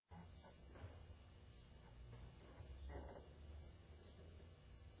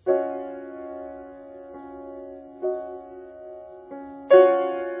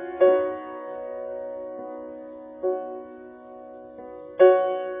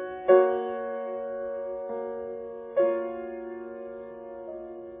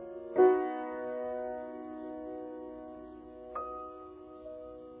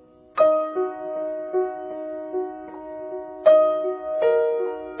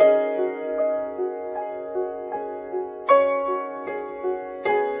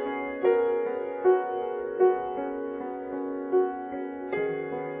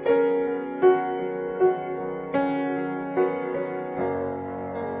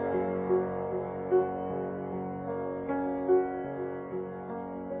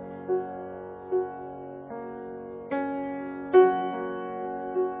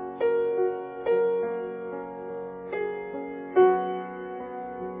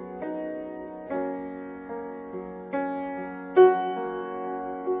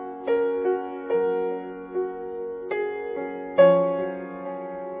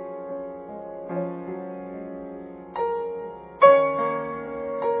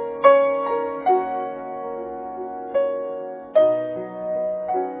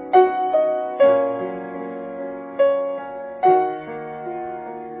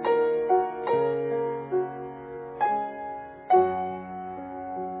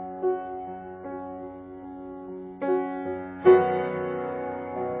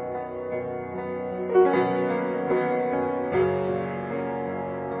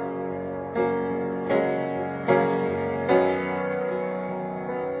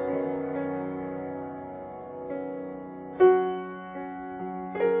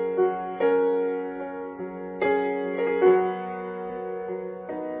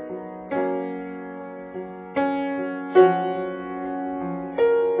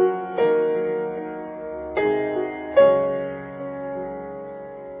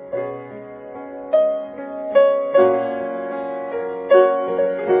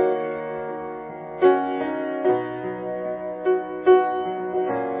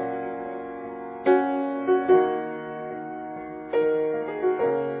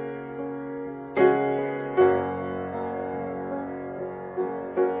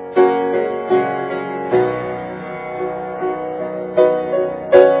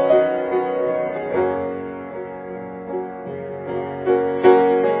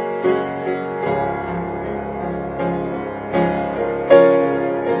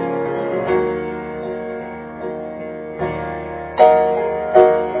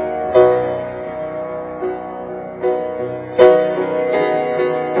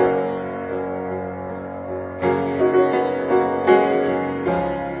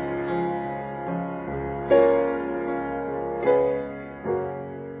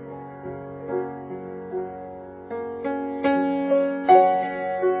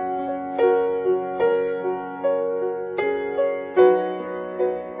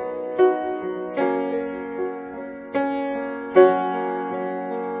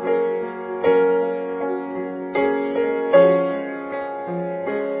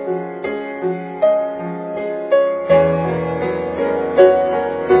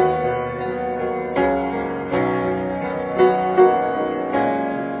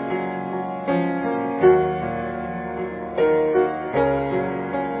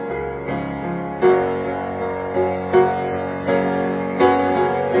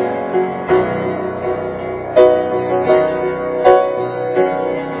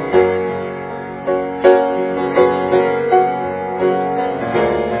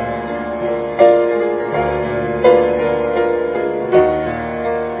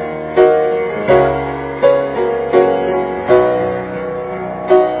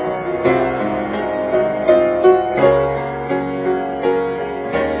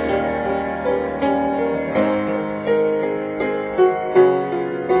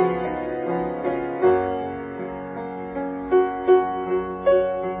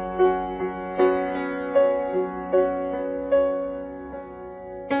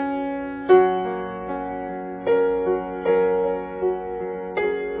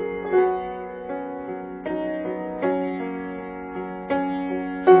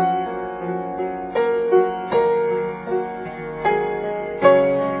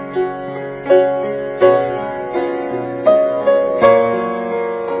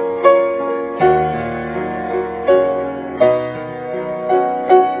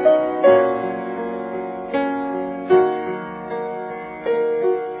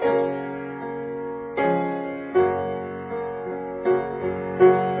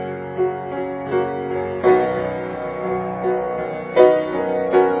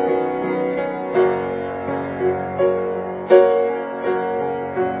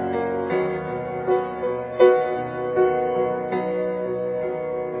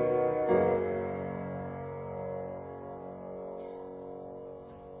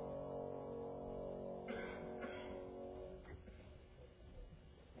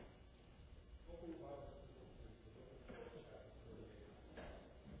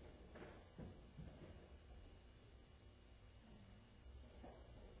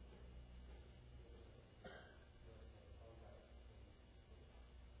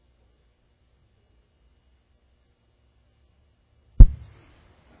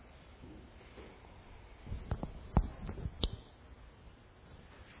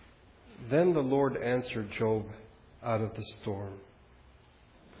Then the Lord answered Job out of the storm.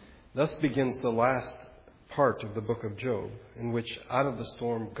 Thus begins the last part of the book of Job, in which out of the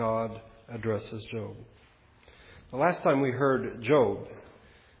storm God addresses Job. The last time we heard Job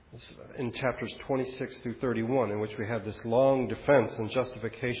was in chapters 26 through 31, in which we had this long defense and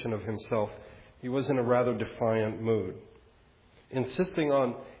justification of himself. He was in a rather defiant mood, insisting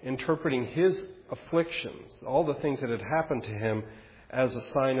on interpreting his afflictions, all the things that had happened to him, as a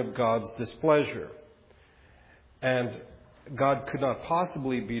sign of God's displeasure. And God could not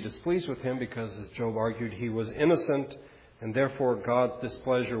possibly be displeased with him because, as Job argued, he was innocent, and therefore God's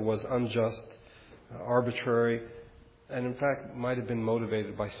displeasure was unjust, arbitrary, and in fact might have been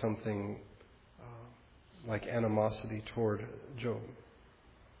motivated by something like animosity toward Job.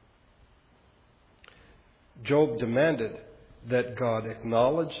 Job demanded that God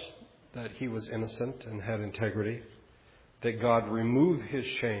acknowledge that he was innocent and had integrity, that God remove his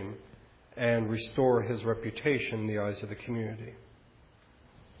shame and restore his reputation in the eyes of the community.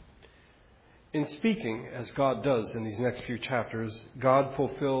 In speaking, as God does in these next few chapters, God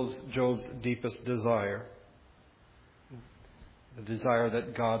fulfills Job's deepest desire, the desire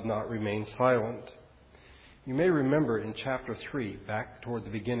that God not remain silent. You may remember in chapter 3, back toward the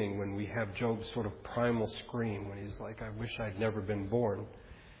beginning, when we have Job's sort of primal scream, when he's like, I wish I'd never been born.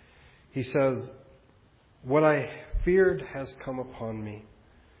 He says, what I feared has come upon me.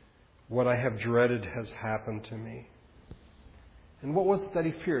 What I have dreaded has happened to me. And what was it that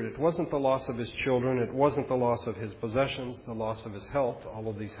he feared? It wasn't the loss of his children. It wasn't the loss of his possessions, the loss of his health. All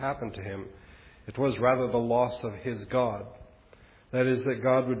of these happened to him. It was rather the loss of his God. That is, that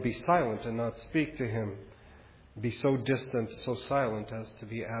God would be silent and not speak to him, be so distant, so silent as to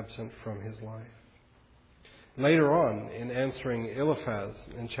be absent from his life. Later on, in answering Eliphaz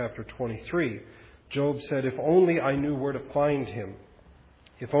in chapter 23, Job said, if only I knew where to find him.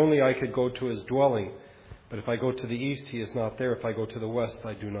 If only I could go to his dwelling. But if I go to the east, he is not there. If I go to the west,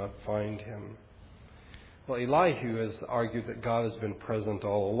 I do not find him. Well, Elihu has argued that God has been present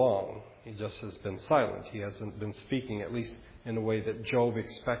all along. He just has been silent. He hasn't been speaking, at least in a way that Job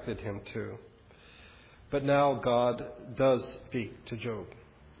expected him to. But now God does speak to Job.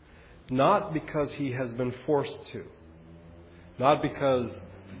 Not because he has been forced to. Not because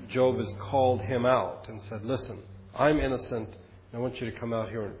Job has called him out and said, listen, I'm innocent. I want you to come out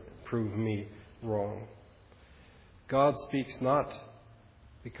here and prove me wrong. God speaks not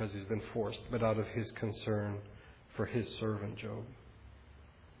because he's been forced, but out of his concern for his servant Job.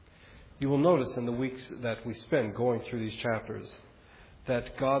 You will notice in the weeks that we spend going through these chapters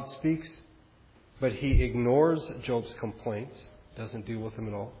that God speaks, but he ignores Job's complaints, doesn't deal with them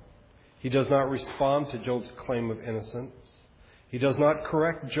at all. He does not respond to Job's claim of innocence. He does not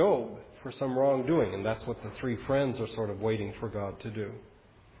correct Job for some wrongdoing, and that's what the three friends are sort of waiting for God to do.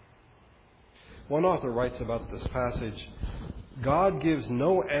 One author writes about this passage, God gives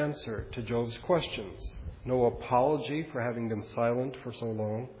no answer to Job's questions, no apology for having been silent for so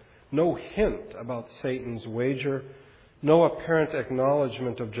long, no hint about Satan's wager, no apparent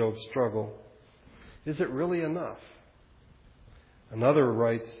acknowledgement of Job's struggle. Is it really enough? Another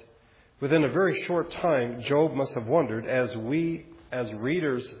writes, within a very short time, Job must have wondered, as we as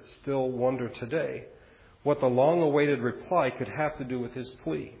readers still wonder today, what the long-awaited reply could have to do with his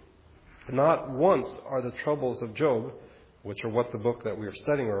plea. Not once are the troubles of Job, which are what the book that we are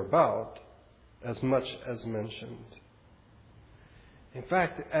studying are about, as much as mentioned. In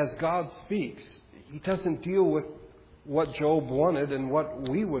fact, as God speaks, he doesn't deal with what Job wanted and what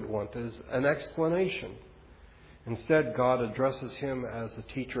we would want as an explanation. Instead, God addresses him as a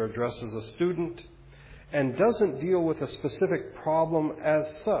teacher addresses a student, and doesn't deal with a specific problem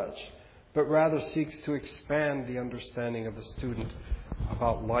as such, but rather seeks to expand the understanding of the student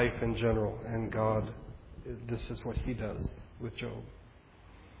about life in general and God. This is what he does with Job.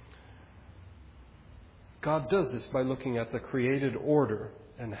 God does this by looking at the created order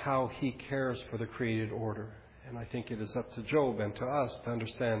and how he cares for the created order. And I think it is up to Job and to us to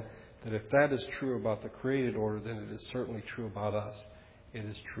understand that if that is true about the created order, then it is certainly true about us. It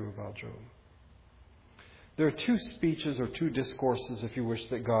is true about Job. There are two speeches or two discourses, if you wish,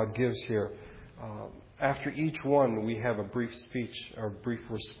 that God gives here. After each one, we have a brief speech or brief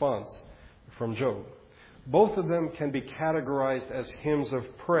response from Job. Both of them can be categorized as hymns of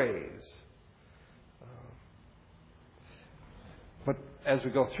praise. But as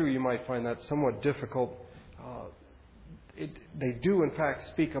we go through, you might find that somewhat difficult. They do, in fact,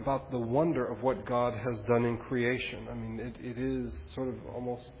 speak about the wonder of what God has done in creation. I mean, it is sort of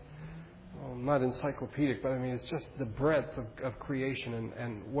almost, not encyclopedic, but I mean, it's just the breadth of creation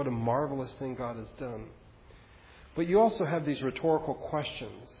and what a marvelous thing God has done. But you also have these rhetorical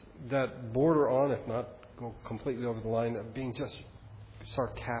questions that border on, if not go completely over the line, of being just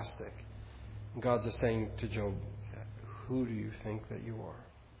sarcastic. And God's just saying to Job, who do you think that you are?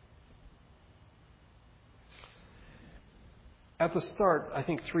 At the start, I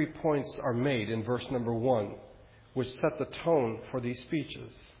think 3 points are made in verse number 1, which set the tone for these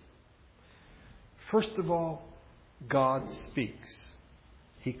speeches. First of all, God speaks.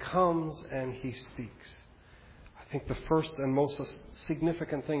 He comes and He speaks. I think the first and most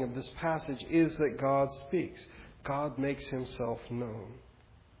significant thing of this passage is that God speaks. God makes Himself known.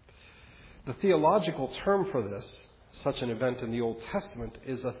 The theological term for this, such an event in the Old Testament,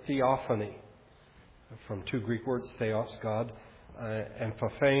 is a theophany. From 2 Greek words, theos, God, and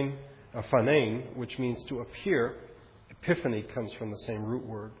phanein, which means to appear. Epiphany comes from the same root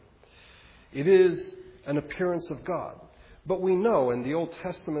word. It is an appearance of God. But we know, and the Old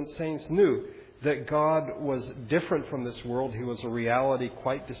Testament saints knew, that God was different from this world. He was a reality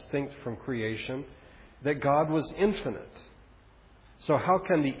quite distinct from creation. That God was infinite. So how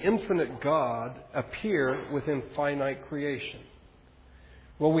can the infinite God appear within finite creation?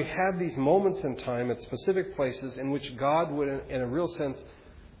 Well, we have these moments in time at specific places in which God would, in a real sense,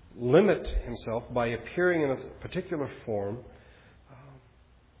 limit Himself by appearing in a particular form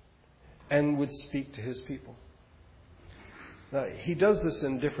and would speak to His people. Now, He does this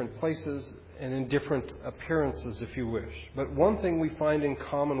in different places and in different appearances, if you wish. But one thing we find in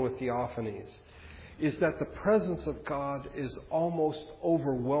common with theophanies is that the presence of God is almost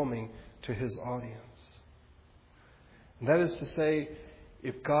overwhelming to His audience. And that is to say,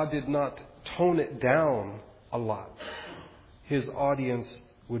 if God did not tone it down a lot, His audience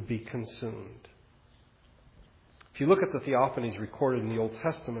would be consumed. If you look at the theophanies recorded in the Old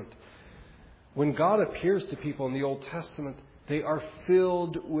Testament, when God appears to people in the Old Testament, they are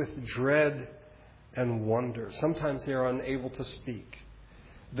filled with dread and wonder. Sometimes they are unable to speak.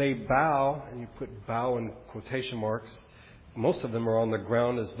 They bow, and you put bow in quotation marks. Most of them are on the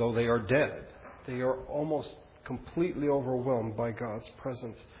ground as though they are dead. They are almost completely overwhelmed by God's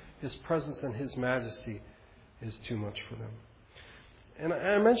presence. His presence and His majesty is too much for them. And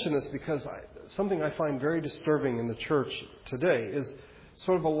I mention this because something I find very disturbing in the church today is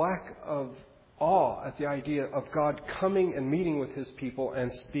sort of a lack of awe at the idea of God coming and meeting with His people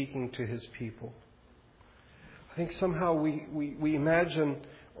and speaking to His people. I think somehow we imagine,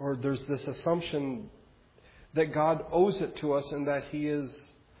 or there's this assumption that God owes it to us and that He is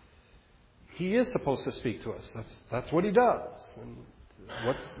supposed to speak to us. That's what He does. And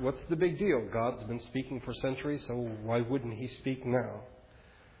what's the big deal? God's been speaking for centuries, so why wouldn't He speak now?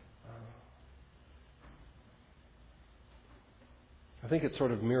 I think it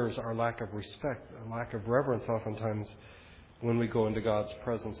sort of mirrors our lack of respect, a lack of reverence oftentimes when we go into God's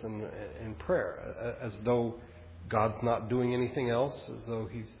presence in prayer, as though God's not doing anything else, as though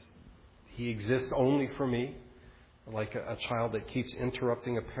He exists only for me, like a child that keeps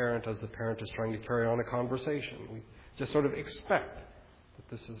interrupting a parent as the parent is trying to carry on a conversation. We just sort of expect that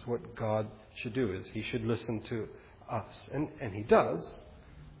this is what God should do, is He should listen to us. And He does,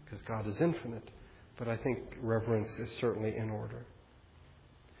 because God is infinite. But I think reverence is certainly in order.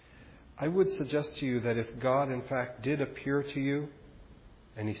 I would suggest to you that if God, in fact, did appear to you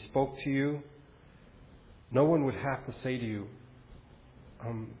and He spoke to you, no one would have to say to you,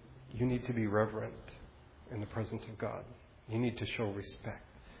 you need to be reverent in the presence of God. You need to show respect.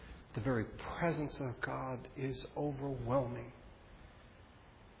 The very presence of God is overwhelming.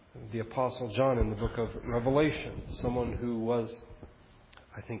 The Apostle John in the book of Revelation, someone who was,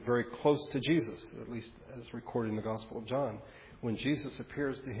 I think, very close to Jesus, at least as recorded in the Gospel of John. When Jesus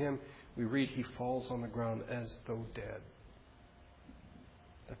appears to him, we read he falls on the ground as though dead.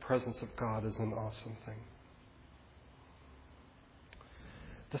 The presence of God is an awesome thing.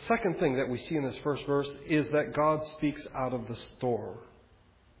 The second thing that we see in this first verse is that God speaks out of the storm.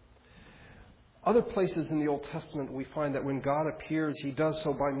 Other places in the Old Testament we find that when God appears, He does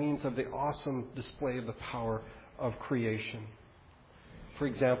so by means of the awesome display of the power of creation. For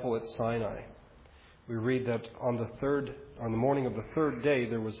example, at Sinai, we read that on the morning of the third day,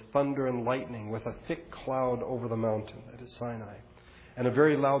 there was thunder and lightning with a thick cloud over the mountain, that is Sinai, and a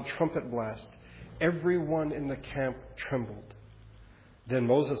very loud trumpet blast. Everyone in the camp trembled. Then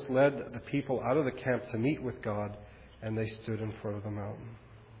Moses led the people out of the camp to meet with God, and they stood in front of the mountain.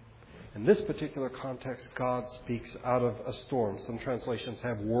 In this particular context, God speaks out of a storm. Some translations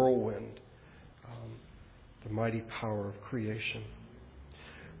have whirlwind, the mighty power of creation.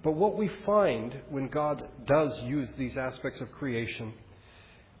 But what we find when God does use these aspects of creation,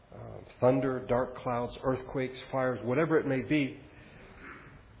 thunder, dark clouds, earthquakes, fires, whatever it may be,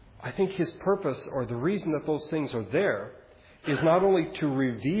 I think his purpose, or the reason that those things are there, is not only to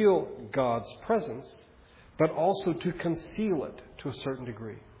reveal God's presence, but also to conceal it to a certain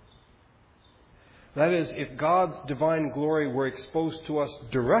degree. That is, if God's divine glory were exposed to us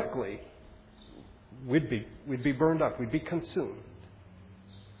directly, we'd be burned up, we'd be consumed.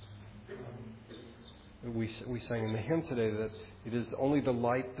 We sang in the hymn today that it is only the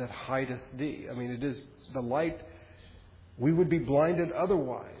light that hideth thee. I mean, it is the light. We would be blinded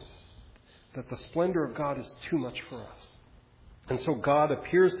otherwise. That the splendor of God is too much for us. And so God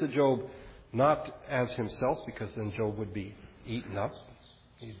appears to Job not as himself, because then Job would be eaten up.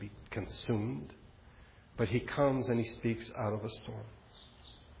 He'd be consumed. But he comes and he speaks out of a storm.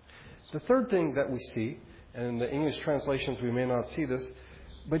 The third thing that we see, and in the English translations we may not see this,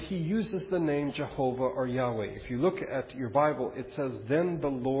 but he uses the name Jehovah or Yahweh. If you look at your Bible, it says, "Then the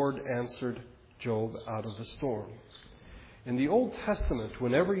Lord answered Job out of the storm." In the Old Testament,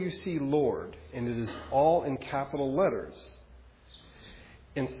 whenever you see Lord, and it is all in capital letters,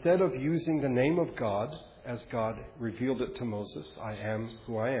 instead of using the name of God, as God revealed it to Moses, "I am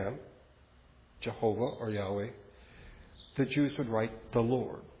who I am," Jehovah or Yahweh, the Jews would write the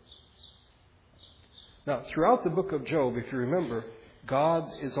Lord. Now, throughout the book of Job, if you remember,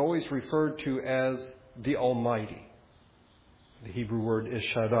 God is always referred to as the Almighty. The Hebrew word is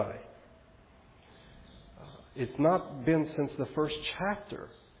Shaddai. It's not been since the first chapter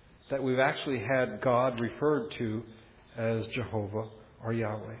that we've actually had God referred to as Jehovah or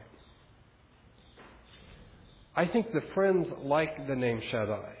Yahweh. I think the Friends like the name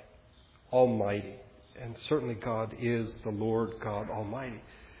Shaddai, Almighty, and certainly God is the Lord God Almighty.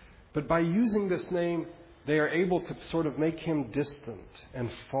 But by using this name, they are able to sort of make him distant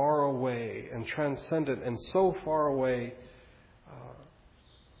and far away and transcendent and so far away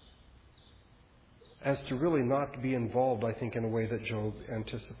as to really not be involved, I think, in a way that Job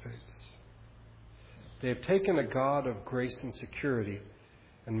anticipates. They have taken a God of grace and security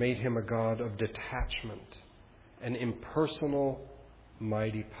and made him a God of detachment, an impersonal,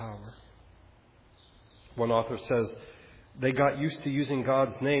 mighty power. One author says, they got used to using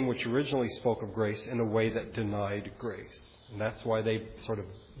God's name, which originally spoke of grace, in a way that denied grace. And that's why they sort of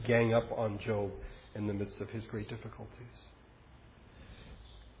gang up on Job in the midst of his great difficulties.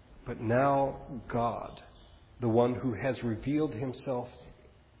 But now God, the one who has revealed himself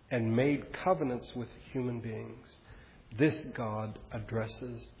and made covenants with human beings, this God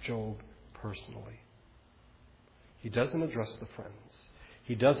addresses Job personally. He doesn't address the friends.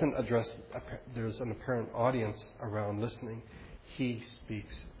 He doesn't address, there's an apparent audience around listening. He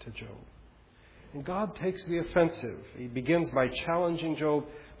speaks to Job. And God takes the offensive. He begins by challenging Job,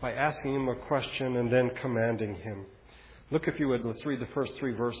 by asking him a question, and then commanding him. Look, if you would, let's read the first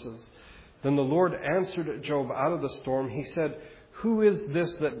 3 verses. Then the Lord answered Job out of the storm. He said, "Who is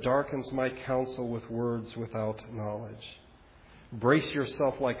this that darkens my counsel with words without knowledge? Brace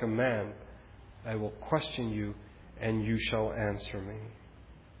yourself like a man. I will question you, and you shall answer me."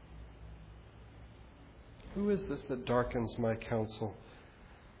 Who is this that darkens my counsel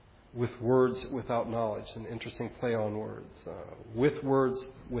with words without knowledge? An interesting play on words. With words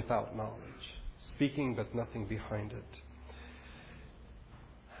without knowledge. Speaking but nothing behind it.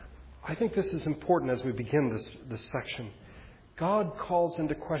 I think this is important as we begin this section. God calls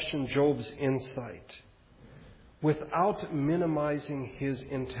into question Job's insight without minimizing his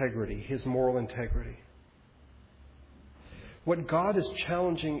integrity, his moral integrity. What God is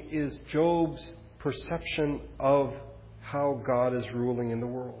challenging is Job's perception of how God is ruling in the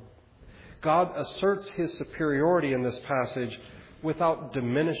world. God asserts his superiority in this passage without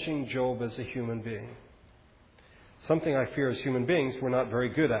diminishing Job as a human being. Something I fear as human beings we're not very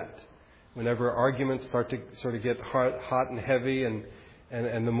good at. Whenever arguments start to sort of get hot and heavy and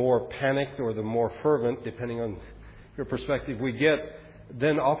the more panicked or the more fervent, depending on your perspective we get,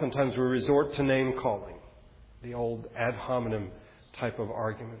 then oftentimes we resort to name calling, the old ad hominem type of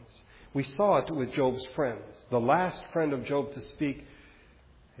arguments. We saw it with Job's friends. The last friend of Job to speak,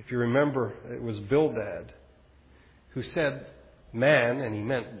 if you remember, it was Bildad, who said, "Man," and he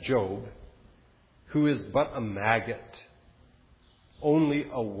meant Job, "who is but a maggot, only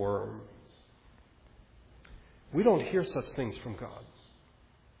a worm." We don't hear such things from God.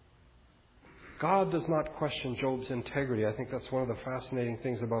 God does not question Job's integrity. I think that's one of the fascinating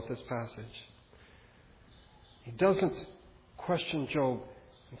things about this passage. He doesn't question Job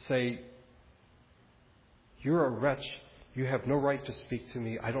and say, "You're a wretch. You have no right to speak to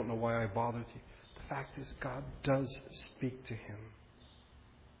me. I don't know why I bothered you." The fact is, God does speak to him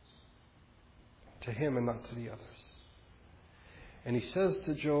and not to the others. And he says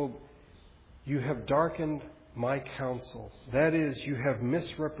to Job, "You have darkened my counsel. That is, you have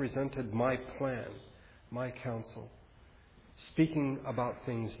misrepresented my plan, my counsel, speaking about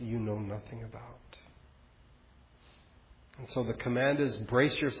things you know nothing about. And so the command is,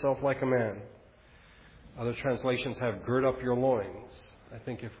 brace yourself like a man. Other translations have, gird up your loins. I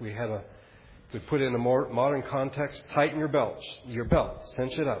think if we put it in a more modern context, tighten your belt,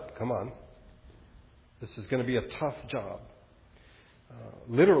 cinch it up. Come on. This is going to be a tough job.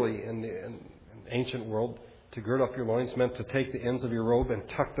 Literally, in the ancient world, to gird up your loins meant to take the ends of your robe and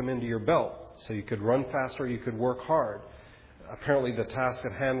tuck them into your belt so you could run faster, you could work hard. Apparently the task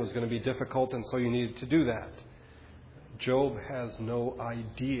at hand was going to be difficult, and so you needed to do that. Job has no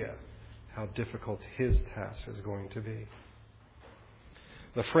idea how difficult his task is going to be.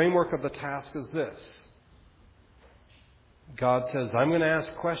 The framework of the task is this. God says, I'm going to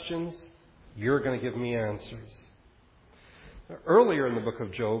ask questions, you're going to give me answers. Earlier in the book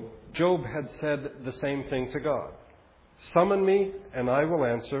of Job, Job had said the same thing to God. Summon me and I will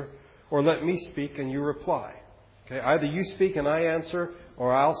answer, or let me speak and you reply. Okay, either you speak and I answer,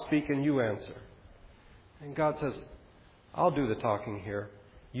 or I'll speak and you answer. And God says, I'll do the talking here.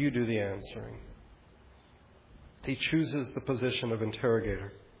 You do the answering. He chooses the position of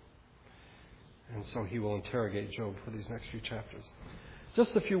interrogator. And so he will interrogate Job for these next few chapters.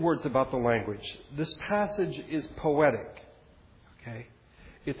 Just a few words about the language. This passage is poetic. Okay?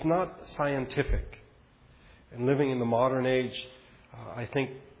 It's not scientific. And living in the modern age, I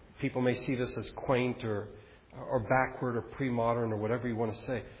think people may see this as quaint or backward or pre-modern or whatever you want to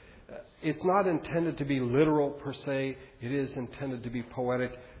say. It's not intended to be literal per se. It is intended to be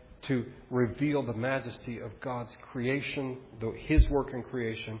poetic, to reveal the majesty of God's creation, His work in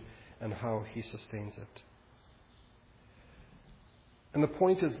creation, and how He sustains it. And the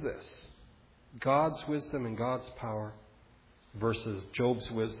point is this: God's wisdom and God's power versus Job's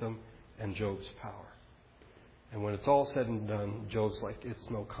wisdom and Job's power. And when it's all said and done, Job's like, it's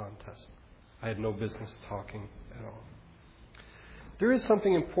no contest. I had no business talking at all. There is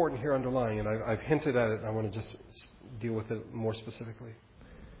something important here underlying, and I've hinted at it, and I want to just deal with it more specifically.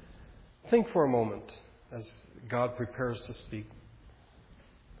 Think for a moment as God prepares to speak.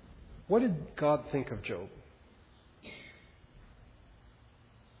 What did God think of Job?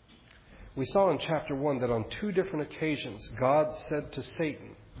 We saw in chapter 1 that on 2 different occasions, God said to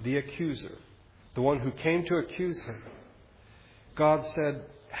Satan, the accuser, the one who came to accuse him, God said,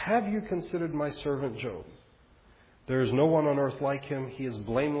 have you considered my servant Job? There is no one on earth like him. He is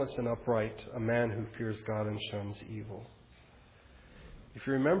blameless and upright, a man who fears God and shuns evil. If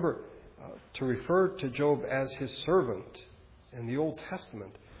you remember, to refer to Job as his servant in the Old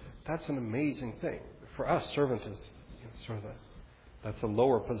Testament, that's an amazing thing. For us, servant is sort of that's a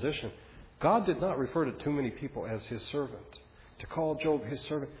lower position. God did not refer to too many people as his servant. To call Job his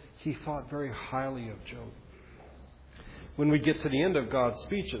servant, he thought very highly of Job. When we get to the end of God's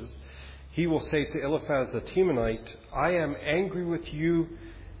speeches, he will say to Eliphaz the Temanite, I am angry with you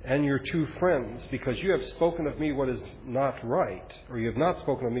and your 2 friends, because you have spoken of me what is not right, or you have not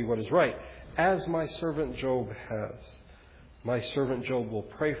spoken of me what is right, as my servant Job has. My servant Job will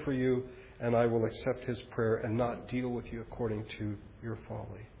pray for you, and I will accept his prayer and not deal with you according to your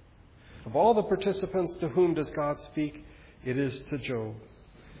folly. Of all the participants, to whom does God speak? It is to Job.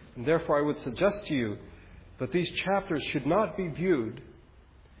 And therefore I would suggest to you that these chapters should not be viewed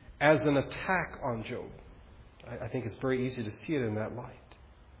as an attack on Job. I think it's very easy to see it in that light.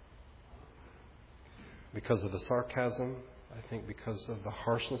 Because of the sarcasm, I think because of the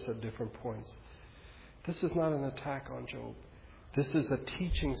harshness at different points. This is not an attack on Job. This is a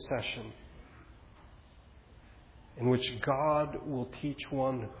teaching session in which God will teach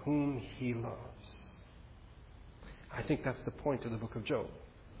one whom He loves. I think that's the point of the book of Job.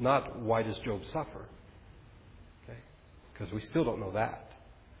 Not why does Job suffer? Okay? Because we still don't know that.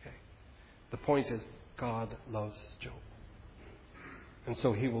 Okay? The point is God loves Job. And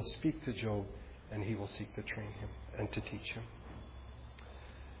so He will speak to Job and He will seek to train him and to teach him.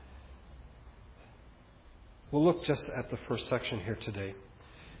 We'll look just at the first section here today,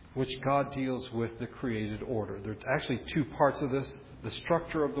 which God deals with the created order. There's actually 2 parts of this: the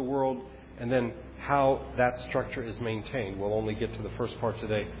structure of the world and then how that structure is maintained. We'll only get to the first part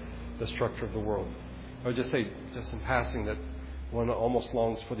today, the structure of the world. I would just say, just in passing, that one almost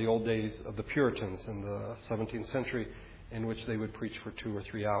longs for the old days of the Puritans in the 17th century, in which they would preach for 2 or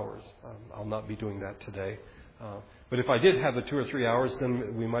 3 hours. I'll not be doing that today. But if I did have the 2 or 3 hours,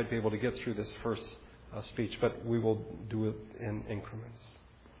 then we might be able to get through this first speech. But we will do it in increments.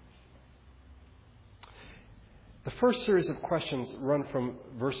 The first series of questions run from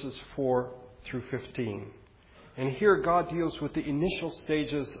verses 4 through 15. And here God deals with the initial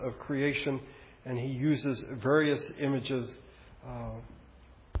stages of creation and he uses various images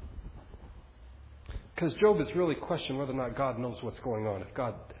because Job has really questioned whether or not God knows what's going on, if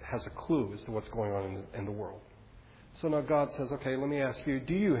God has a clue as to what's going on in the world. So now God says, okay, let me ask you,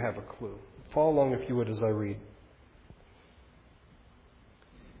 do you have a clue? Follow along if you would as I read.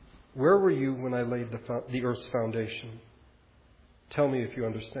 Where were you when I laid the earth's foundation? Tell me if you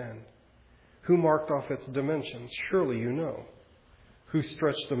understand. Who marked off its dimensions? Surely you know. Who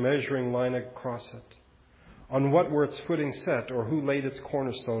stretched the measuring line across it? On what were its footing set, or who laid its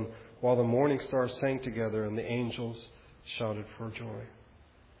cornerstone while the morning stars sang together and the angels shouted for joy?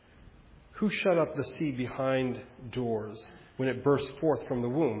 Who shut up the sea behind doors when it burst forth from the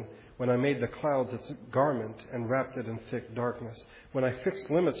womb, when I made the clouds its garment and wrapped it in thick darkness, when I fixed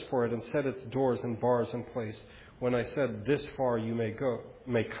limits for it and set its doors and bars in place, when I said, this far you may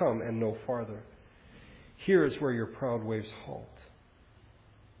come and no farther. Here is where your proud waves halt.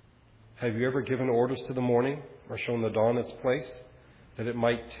 Have you ever given orders to the morning or shown the dawn its place, that it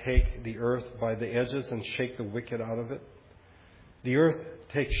might take the earth by the edges and shake the wicked out of it? The earth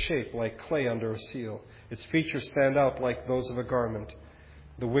takes shape like clay under a seal. Its features stand out like those of a garment.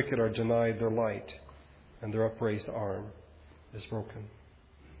 The wicked are denied their light, and their upraised arm is broken.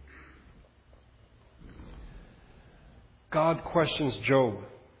 God questions Job.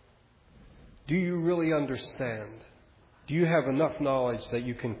 Do you really understand? Do you have enough knowledge that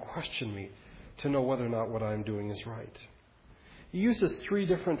you can question me to know whether or not what I'm doing is right? He uses three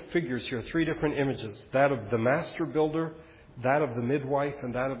different figures here, three different images. That of the master builder, that of the midwife,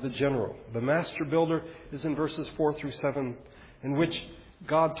 and that of the general. The master builder is in verses 4 through 7, in which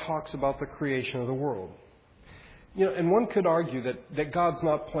God talks about the creation of the world. And one could argue that God's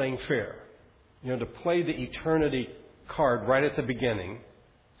not playing fair. To play the eternity card right at the beginning,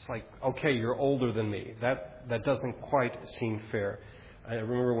 it's like, okay, you're older than me. That doesn't quite seem fair. I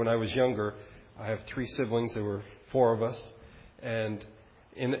remember when I was younger, I have 3 siblings. There were 4 of us. And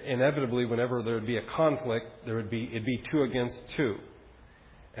inevitably, whenever there would be a conflict, it'd be 2 against 2.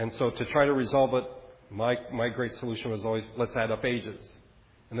 And so to try to resolve it, my great solution was always, let's add up ages.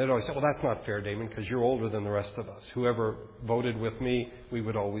 And they'd always say, well, that's not fair, Damon, because you're older than the rest of us. Whoever voted with me, we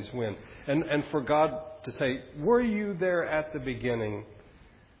would always win. And for God to say, were you there at the beginning?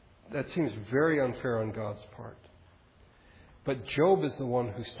 That seems very unfair on God's part. But Job is the one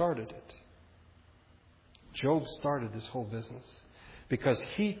who started it. Job started this whole business because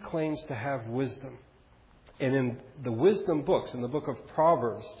he claims to have wisdom. And in the wisdom books, in the book of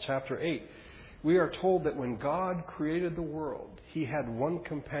Proverbs, chapter 8, we are told that when God created the world, he had one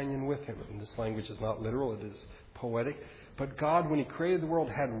companion with him. And this language is not literal, it is poetic. But God, when he created the world,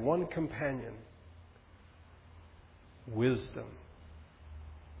 had one companion. Wisdom.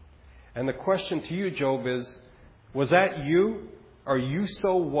 And the question to you, Job, is, was that you? Are you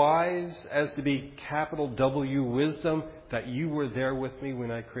so wise as to be capital W wisdom that you were there with me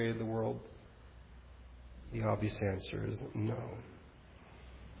when I created the world? The obvious answer is no.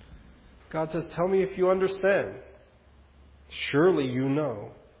 God says, tell me if you understand. Surely you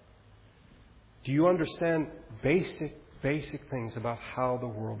know. Do you understand basic things about how the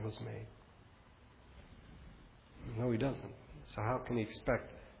world was made? No, he doesn't. So how can he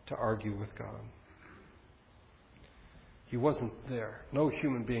expect to argue with God? He wasn't there. No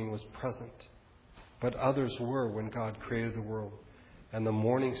human being was present. But others were when God created the world. And the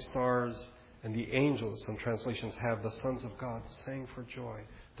morning stars and the angels, some translations have, the sons of God sang for joy.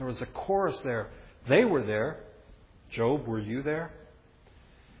 There was a chorus there. They were there. Job, were you there?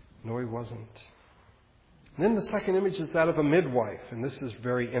 No, he wasn't. And then the second image is that of a midwife. And this is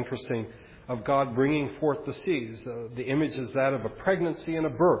very interesting, of God bringing forth the seeds. The image is that of a pregnancy and a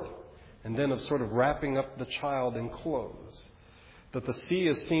birth. And then of sort of wrapping up the child in clothes. That the sea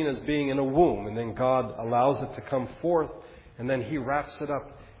is seen as being in a womb, and then God allows it to come forth, and then he wraps it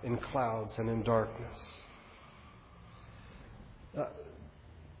up in clouds and in darkness.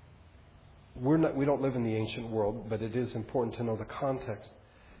 We don't live in the ancient world, but it is important to know the context,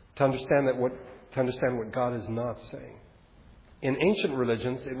 to understand what God is not saying. In ancient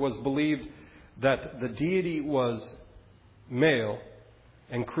religions, it was believed that the deity was male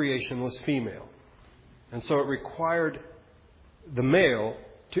and creation was female. And so it required the male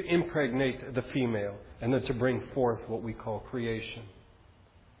to impregnate the female and then to bring forth what we call creation.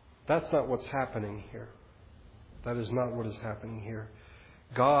 That's not what's happening here. That is not what is happening here.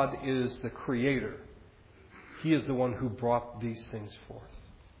 God is the creator. He is the one who brought these things forth.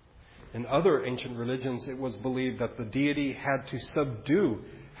 In other ancient religions, it was believed that the deity had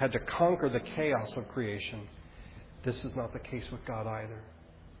to conquer the chaos of creation. This is not the case with God either.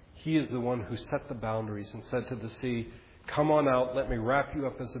 He is the one who set the boundaries and said to the sea, come on out, let me wrap you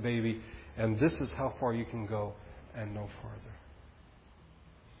up as a baby, And this is how far you can go and no farther.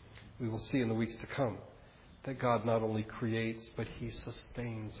 We will see in the weeks to come that God not only creates, but He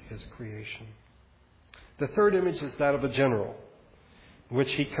sustains His creation. The third image is that of a general, in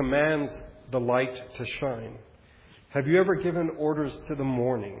which He commands the light to shine. Have you ever given orders to the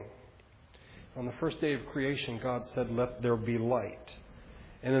morning? On the first day of creation, God said, "Let there be light."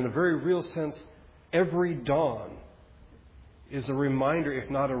 And in a very real sense, every dawn is a reminder, if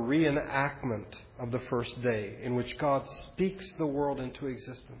not a reenactment, of the first day, in which God speaks the world into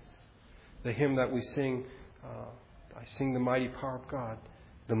existence. The hymn that we sing, I sing the mighty power of God.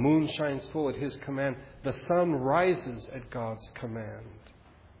 The moon shines full at His command. The sun rises at God's command.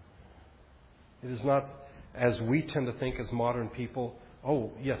 It is not, as we tend to think as modern people,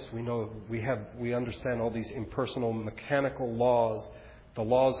 oh, yes, we know, we understand all these impersonal mechanical laws, the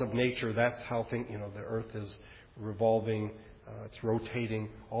laws of nature. That's how the earth is revolving, it's rotating,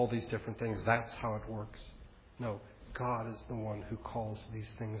 all these different things. That's how it works. No, God is the one who calls these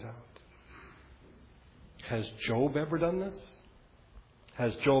things out. Has Job ever done this?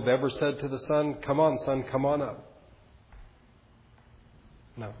 Has Job ever said to the sun, "Come on, sun, come on up"?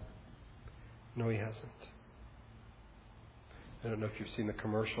 No. No, he hasn't. I don't know if you've seen the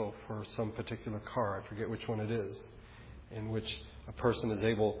commercial for some particular car. I forget which one it is, in which a person is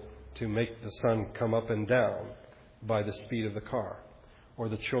able to make the sun come up and down by the speed of the car. Or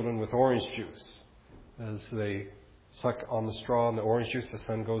the children with orange juice. As they suck on the straw and the orange juice, the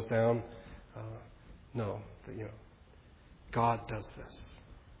sun goes down. No, God does this.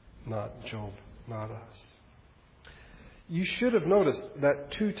 Not Job, not us. You should have noticed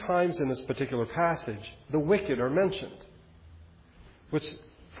that 2 times in this particular passage, the wicked are mentioned. Which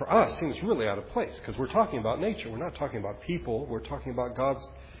for us seems really out of place, because we're talking about nature. We're not talking about people. We're talking about God's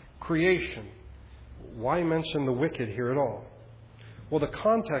creation. Why mention the wicked here at all? Well, the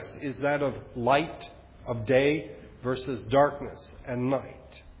context is that of light, of day, versus darkness and night.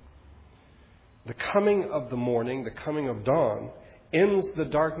 The coming of the morning, the coming of dawn, ends the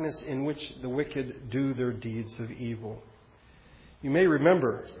darkness in which the wicked do their deeds of evil. You may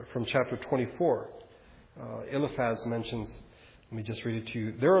remember from chapter 24, Eliphaz mentions, let me just read it to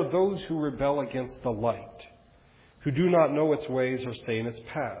you. There are those who rebel against the light, who do not know its ways or stay in its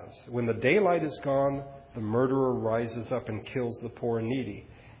paths. When the daylight is gone, the murderer rises up and kills the poor and needy.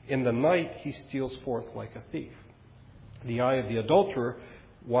 In the night, he steals forth like a thief. The eye of the adulterer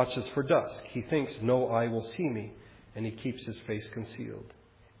watches for dusk. He thinks, no eye will see me, and he keeps his face concealed.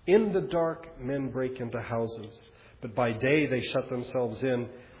 In the dark, men break into houses, but by day they shut themselves in.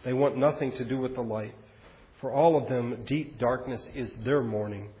 They want nothing to do with the light. For all of them, deep darkness is their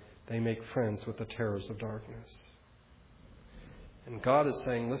morning. They make friends with the terrors of darkness. And God is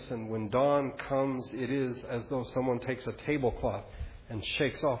saying, listen, when dawn comes, it is as though someone takes a tablecloth and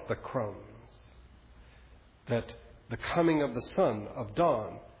shakes off the crumbs. That the coming of the sun, of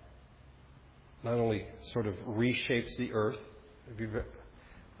dawn, not only sort of reshapes the earth.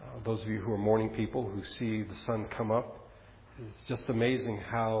 Those of you who are morning people who see the sun come up, it's just amazing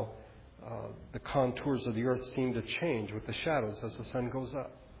how the contours of the earth seem to change with the shadows as the sun goes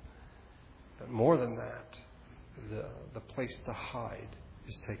up. But more than that, the place to hide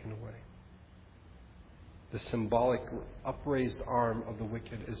is taken away. The symbolic upraised arm of the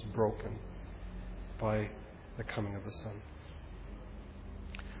wicked is broken by the coming of the sun.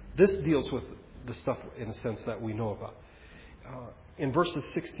 This deals with the stuff, in a sense, that we know about. In verses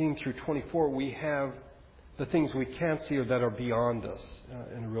 16 through 24, we have the things we can't see or that are beyond us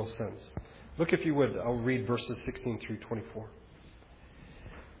in a real sense. Look, if you would, I'll read verses 16 through 24.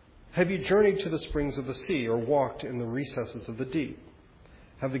 Have you journeyed to the springs of the sea or walked in the recesses of the deep?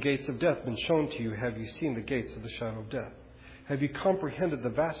 Have the gates of death been shown to you? Have you seen the gates of the shadow of death? Have you comprehended the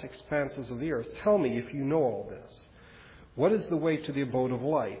vast expanses of the earth? Tell me if you know all this. What is the way to the abode of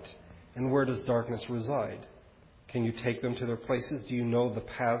light, and where does darkness reside? Can you take them to their places? Do you know the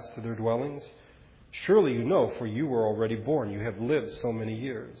paths to their dwellings? Surely you know, for you were already born. You have lived so many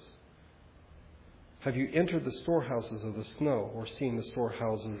years. Have you entered the storehouses of the snow, or seen the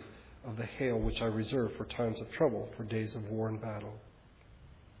storehouses of the hail, which I reserve for times of trouble, for days of war and battle?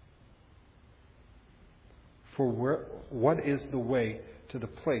 For what is the way to the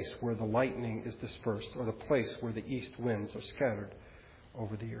place where the lightning is dispersed, or the place where the east winds are scattered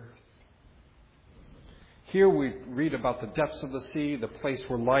over the earth? Here we read about the depths of the sea, the place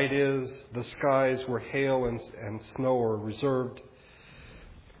where light is, the skies where hail and snow are reserved.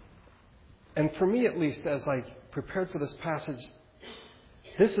 And for me, at least, as I prepared for this passage,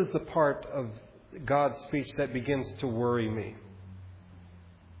 this is the part of God's speech that begins to worry me.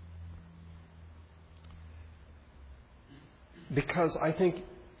 Because I think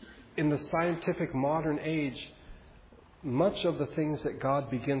in the scientific modern age, much of the things that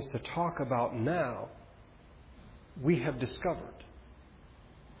God begins to talk about now, we have discovered.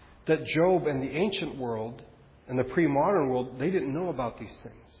 That Job and the ancient world and the pre-modern world, they didn't know about these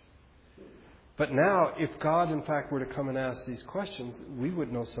things. But now, if God, in fact, were to come and ask these questions, we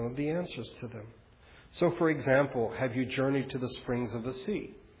would know some of the answers to them. So, for example, have you journeyed to the springs of the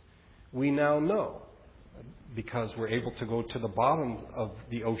sea? We now know, because we're able to go to the bottom of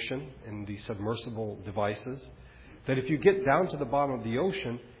the ocean in the submersible devices, that if you get down to the bottom of the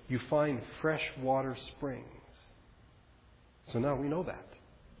ocean, you find freshwater springs. So now we know that.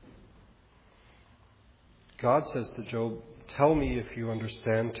 God says to Job, tell me if you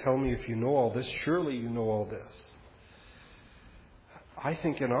understand. Tell me if you know all this. Surely you know all this. I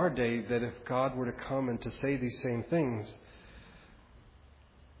think in our day that if God were to come and to say these same things,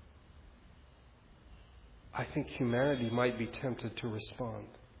 I think humanity might be tempted to respond.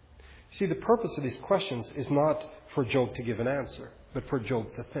 See, the purpose of these questions is not for Job to give an answer, but for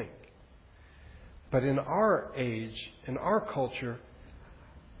Job to think. But in our age, in our culture,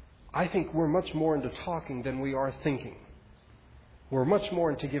 I think we're much more into talking than we are thinking. We're much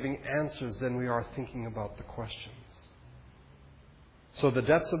more into giving answers than we are thinking about the questions. So the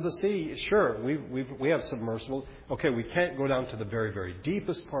depths of the sea, sure, we have submersible. Okay, we can't go down to the very, very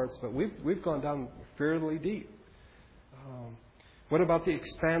deepest parts, but we've gone down fairly deep. What about the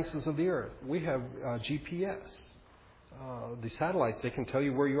expanses of the earth? We have GPS. The satellites, they can tell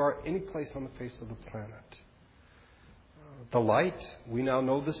you where you are any place on the face of the planet. The light, we now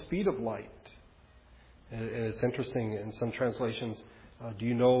know the speed of light. And it's interesting, in some translations, do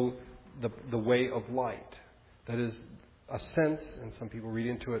you know the way of light? That is a sense, and some people read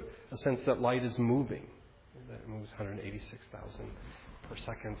into it, a sense that light is moving. That it moves 186,000 per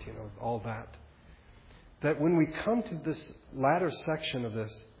second, all that. That when we come to this latter section of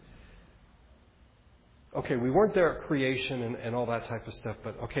this, okay, we weren't there at creation and all that type of stuff,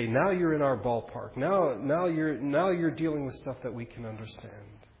 but okay, now you're in our ballpark. Now you're dealing with stuff that we can understand.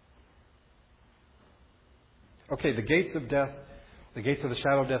 Okay, the gates of death, the gates of the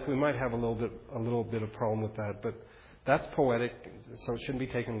shadow of death, we might have a little bit of problem with that, but that's poetic, so it shouldn't be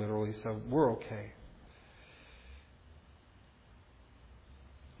taken literally, so we're okay.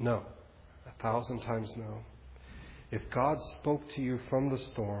 No. 1,000 times no. If God spoke to you from the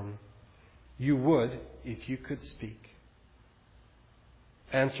storm, you would, if you could speak,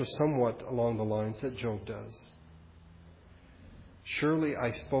 answer somewhat along the lines that Job does. Surely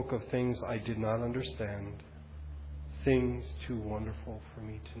I spoke of things I did not understand, things too wonderful for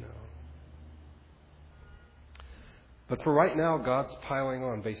me to know. But for right now, God's piling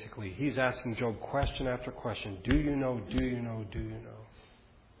on, basically. He's asking Job question after question. Do you know? Do you know? Do you know?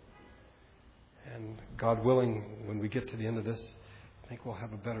 And God willing, when we get to the end of this, I think we'll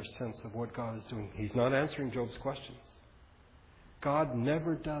have a better sense of what God is doing. He's not answering Job's questions. God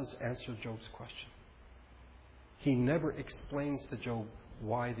never does answer Job's question. He never explains to Job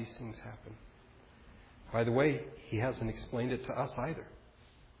why these things happen. By the way, He hasn't explained it to us either.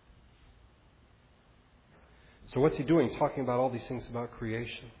 So what's He doing, talking about all these things about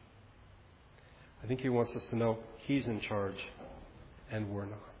creation? I think He wants us to know He's in charge and we're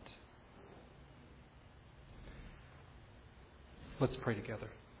not. Let's pray together.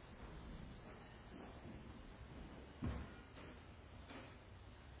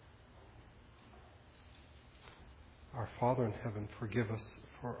 Our Father in heaven, forgive us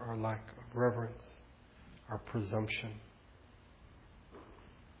for our lack of reverence, our presumption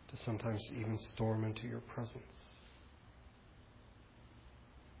to sometimes even storm into your presence.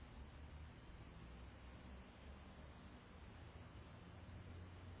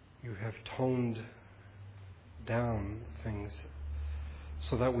 You have toned down things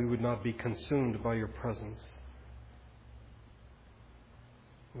so that we would not be consumed by your presence.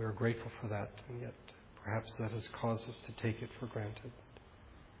 We are grateful for that, and yet perhaps that has caused us to take it for granted.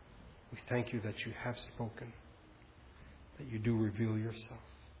 We thank you that you have spoken, that you do reveal yourself,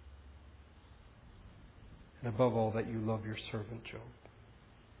 and above all, that you love your servant Job.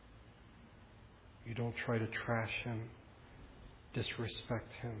 You don't try to trash him,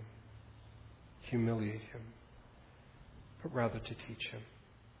 disrespect him, humiliate him, but rather to teach him.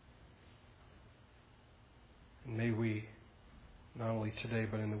 And may we, not only today,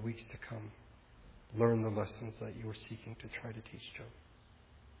 but in the weeks to come, learn the lessons that you are seeking to try to teach Job.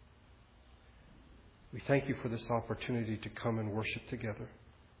 We thank you for this opportunity to come and worship together.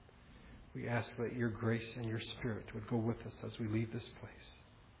 We ask that your grace and your Spirit would go with us as we leave this place.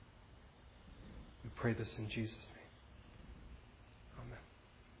 We pray this in Jesus' name. Amen.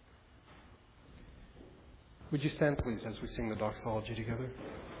 Would you stand, please, as we sing the doxology together?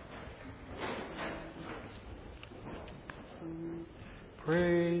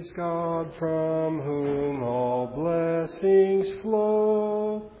 Praise God from whom all blessings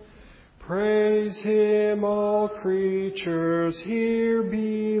flow. Praise Him, all creatures here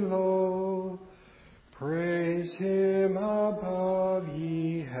below. Praise Him above,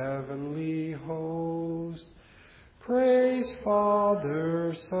 ye heavenly host. Praise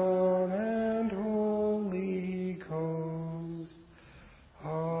Father, Son, and Holy Ghost.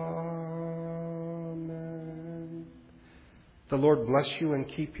 Amen. The Lord bless you and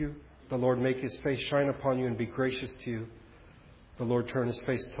keep you. The Lord make His face shine upon you and be gracious to you. The Lord turn His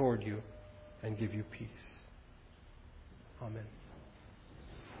face toward you and give you peace. Amen.